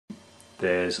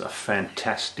There's a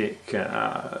fantastic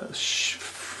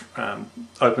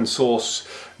open source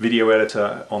video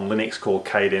editor on Linux called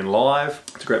Kdenlive.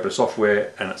 It's a great bit of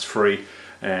software and it's free,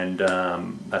 and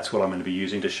that's what I'm going to be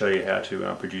using to show you how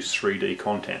to produce 3D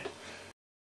content.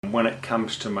 When it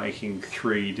comes to making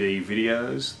 3D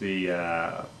videos,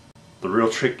 the real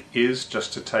trick is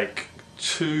just to take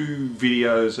two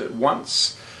videos at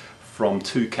once from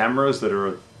two cameras that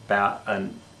are about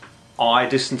an eye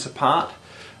distance apart,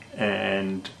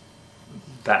 and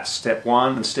that's step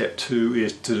one. And step two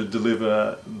is to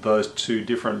deliver those two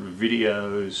different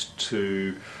videos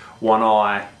to one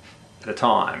eye at a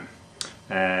time,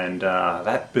 and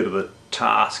that bit of the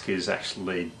task is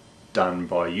actually done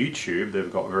by YouTube.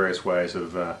 They've got various ways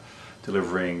of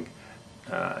delivering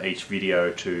each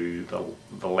video to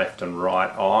the left and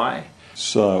right eye.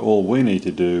 So all we need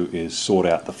to do is sort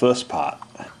out the first part.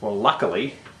 Well,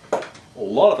 luckily, a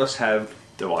lot of us have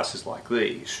devices like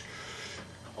these.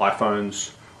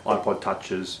 iPhones, iPod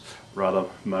touches, rather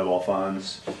mobile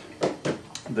phones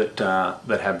that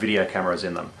have video cameras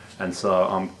in them. And so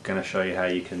I'm going to show you how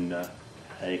you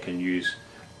can use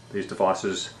these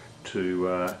devices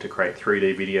to create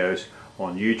 3D videos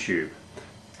on YouTube.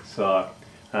 So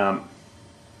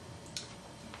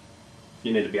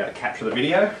you need to be able to capture the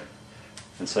video,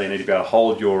 and so you need to be able to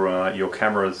hold your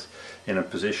cameras in a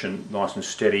position nice and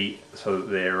steady so that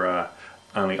they're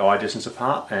only eye distance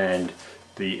apart. And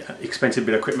the expensive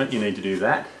bit of equipment you need to do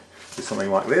that is something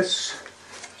like this.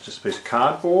 It's just a piece of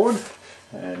cardboard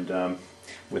and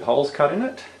with holes cut in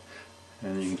it,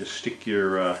 and you can just stick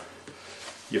your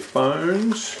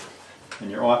phones and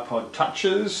your iPod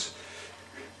touches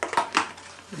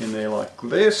in there like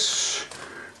this,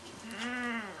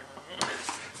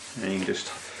 and you can just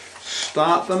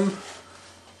start them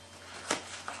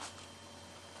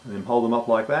and then hold them up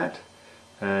like that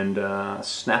and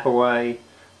snap away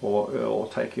or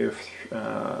take your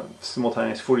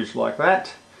simultaneous footage like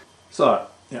that. So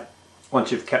yeah,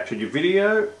 once you've captured your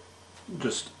video,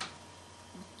 just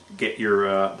get your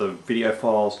the video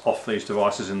files off these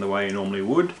devices in the way you normally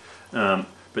would,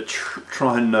 but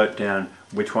try and note down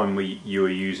which one you are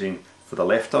using for the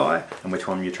left eye and which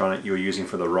one you're using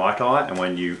for the right eye, and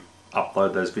when you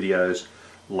upload those videos,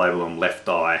 label them left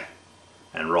eye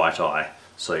and right eye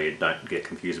so you don't get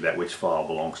confused about which file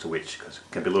belongs to which, because it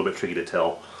can be a little bit tricky to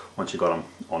tell once you've got them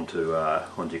onto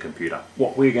your computer.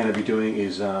 What we're going to be doing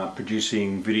is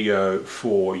producing video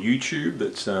for YouTube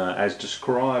that's as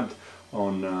described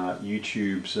on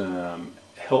YouTube's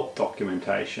help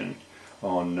documentation.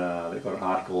 They've got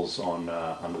articles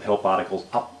under the help articles,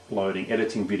 uploading,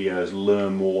 editing videos,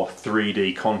 learn more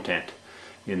 3D content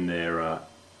in their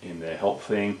help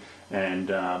thing, and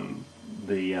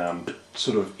the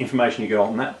sort of information you get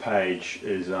on that page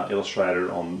is illustrated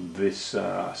on this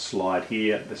slide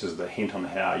here. This is the hint on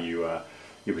how you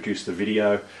produce the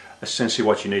video. Essentially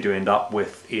what you need to end up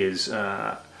with is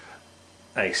a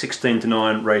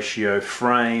 16:9 ratio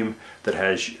frame that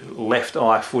has left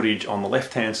eye footage on the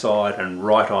left hand side and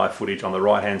right eye footage on the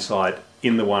right hand side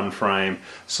in the one frame,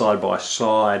 side by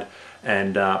side,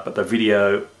 and but the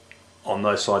video on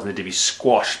those sides need to be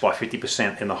squashed by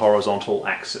 50% in the horizontal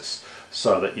axis,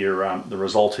 so that your the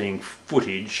resulting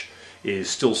footage is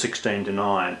still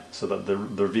 16:9, so that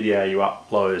the video you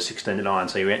upload is 16:9.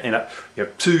 So you end up, you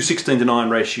have two 16:9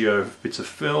 ratio bits of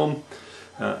film,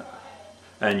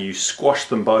 and you squash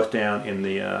them both down in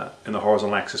the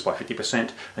horizontal axis by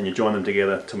 50%, and you join them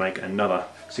together to make another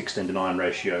 16:9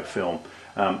 ratio film.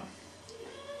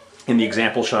 In the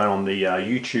example shown on the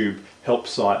YouTube help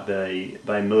site, they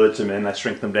merge them and they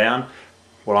shrink them down.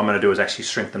 What I'm going to do is actually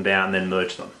shrink them down and then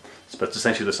merge them, but it's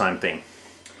essentially the same thing.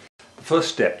 The first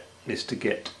step is to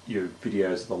get your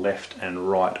videos of the left and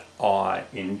right eye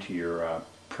into your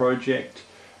project,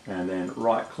 and then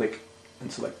right click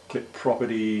and select clip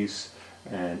properties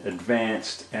and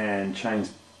advanced, and change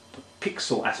the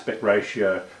pixel aspect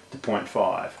ratio to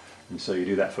 0.5, and so you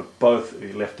do that for both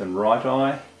the left and right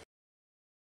eye.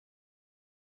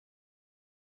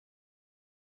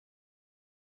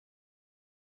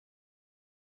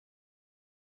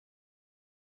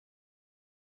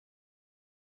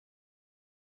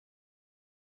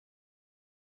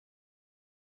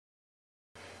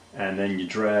 And then you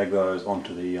drag those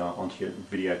onto your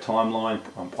video timeline.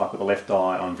 I put the left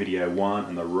eye on video 1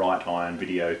 and the right eye on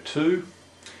video 2.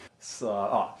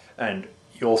 So, and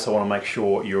you also want to make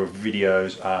sure your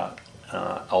videos are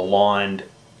aligned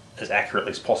as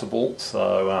accurately as possible.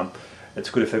 So it's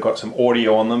good if they've got some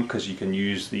audio on them, because you can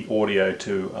use the audio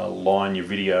to align your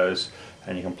videos,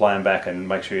 and you can play them back and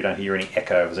make sure you don't hear any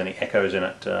echo. If there's any echoes in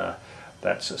it,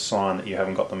 that's a sign that you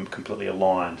haven't got them completely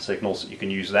aligned. So you can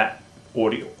use that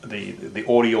the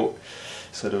audio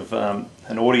sort of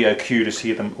an audio cue to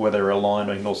see them whether they're aligned.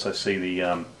 We can also see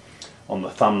the on the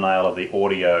thumbnail of the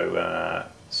audio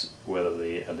whether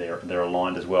they're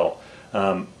aligned as well.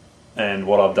 And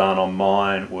what I've done on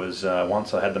mine was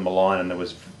once I had them aligned and there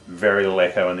was very little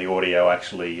echo, and the audio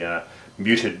actually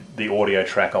muted the audio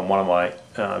track on one of my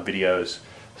videos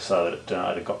so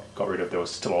that it got rid of, there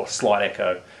was still a slight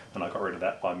echo, and I got rid of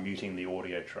that by muting the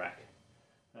audio track.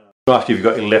 After you've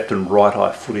got your left and right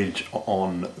eye footage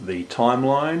on the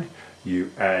timeline,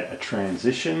 you add a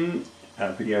transition,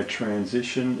 a video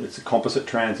transition. It's a composite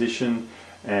transition,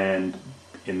 and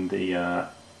in the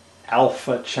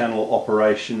alpha channel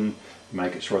operation,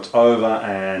 make sure it's over,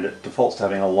 and it defaults to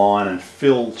having align and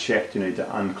fill checked. You need to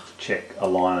uncheck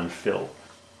align and fill.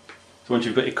 So once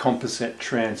you've got your composite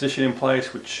transition in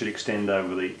place, which should extend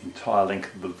over the entire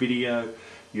length of the video,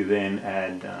 you then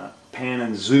add pan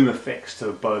and zoom effects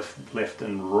to both left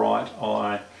and right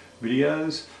eye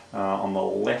videos. On the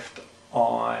left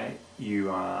eye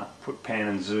you put pan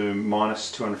and zoom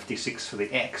minus 256 for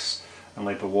the X and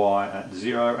leave the Y at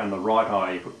 0, and the right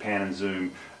eye you put pan and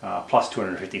zoom plus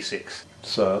 256.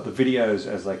 So the videos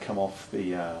as they come off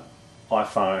the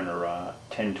iPhone are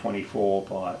 1024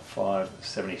 by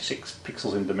 576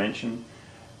 pixels in dimension,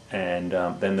 and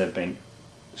then they've been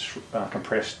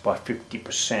compressed by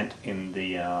 50% in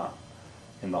the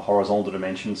horizontal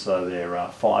dimension, so they're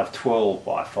 512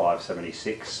 by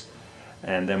 576,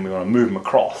 and then we want to move them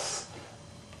across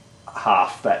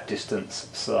half that distance,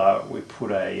 so we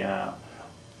put a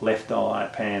left eye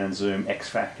pan and zoom X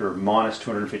factor of minus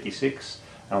 256,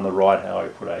 and on the right eye we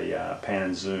put a pan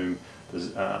and zoom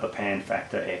the pan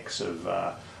factor X of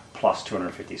plus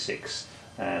 256,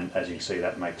 and as you can see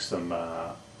that makes them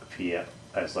appear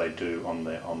as they do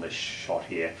on this shot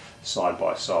here, side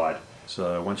by side.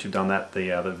 So once you've done that,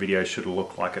 the video should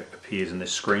look like it appears in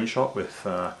this screenshot, with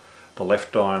the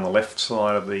left eye on the left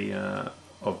side of the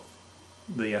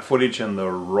footage and the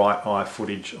right eye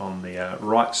footage on the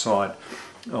right side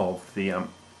of the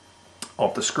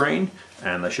screen,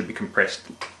 and they should be compressed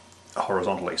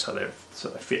horizontally so they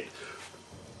fit.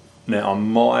 Now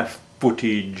on my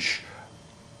footage,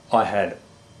 I had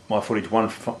my footage, one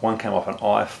came off an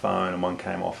iPhone and one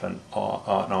came off an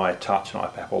itouch, an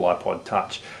Apple iPod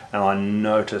Touch, and I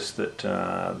noticed that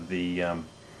the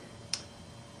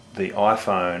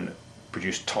iPhone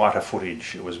produced tighter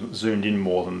footage. It was zoomed in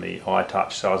more than the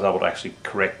itouch, so I was able to actually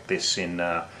correct this in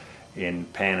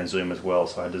pan and zoom as well.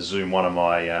 So I had to zoom one of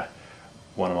my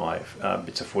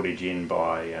bits of footage in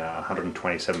by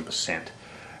 127%,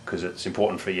 because it's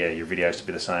important for your videos to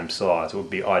be the same size. It would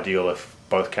be ideal if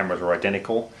both cameras were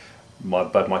identical.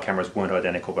 Both my cameras weren't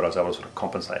identical, but I was able to sort of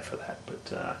compensate for that,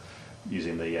 but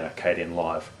using the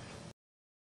Kdenlive.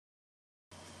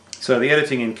 So the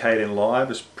editing in Kdenlive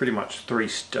is pretty much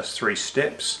just three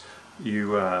steps.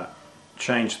 You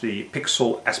change the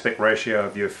pixel aspect ratio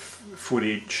of your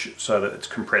footage so that it's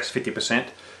compressed 50%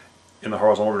 in the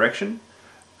horizontal direction.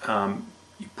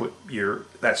 You put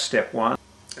that's step one.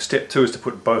 Step two is to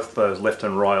put both those left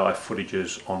and right eye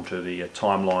footages onto the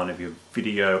timeline of your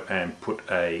video and put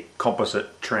a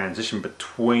composite transition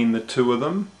between the two of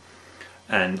them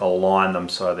and align them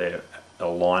so they're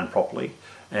aligned properly.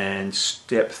 And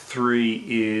step three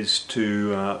is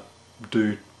to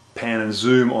do pan and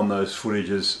zoom on those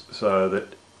footages so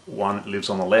that one lives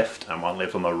on the left and one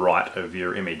lives on the right of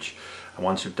your image. And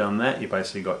once you've done that, you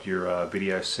basically got your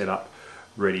video set up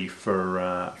ready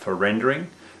for rendering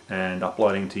and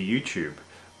uploading to YouTube.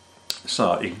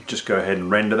 So you can just go ahead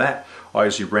and render that. I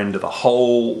usually render the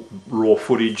whole raw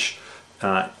footage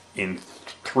in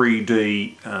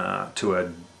 3D to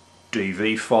a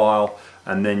DV file,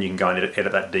 and then you can go and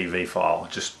edit that DV file.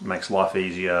 It just makes life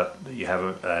easier. You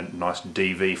have a nice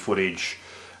DV footage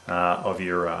of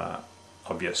your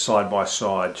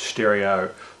side-by-side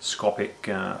stereoscopic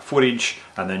footage,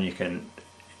 and then you can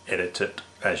edit it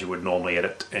as you would normally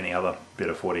edit any other bit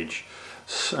of footage.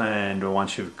 And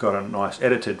once you've got a nice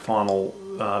edited final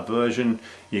version,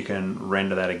 you can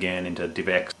render that again into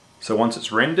DivX. So once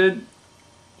it's rendered,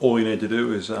 all you need to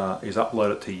do is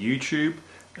upload it to YouTube,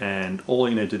 and all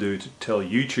you need to do to tell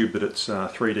YouTube that it's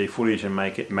 3D footage and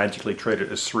make it magically treat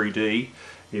it as 3D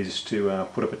is to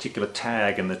put a particular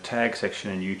tag in the tag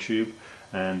section in YouTube,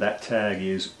 and that tag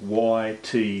is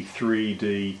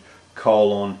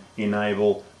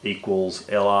YT3D:enable equals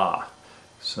LR.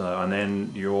 So, and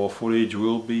then your footage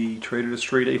will be treated as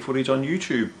 3D footage on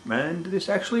YouTube, and this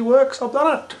actually works. I've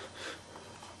done it.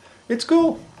 It's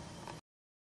cool.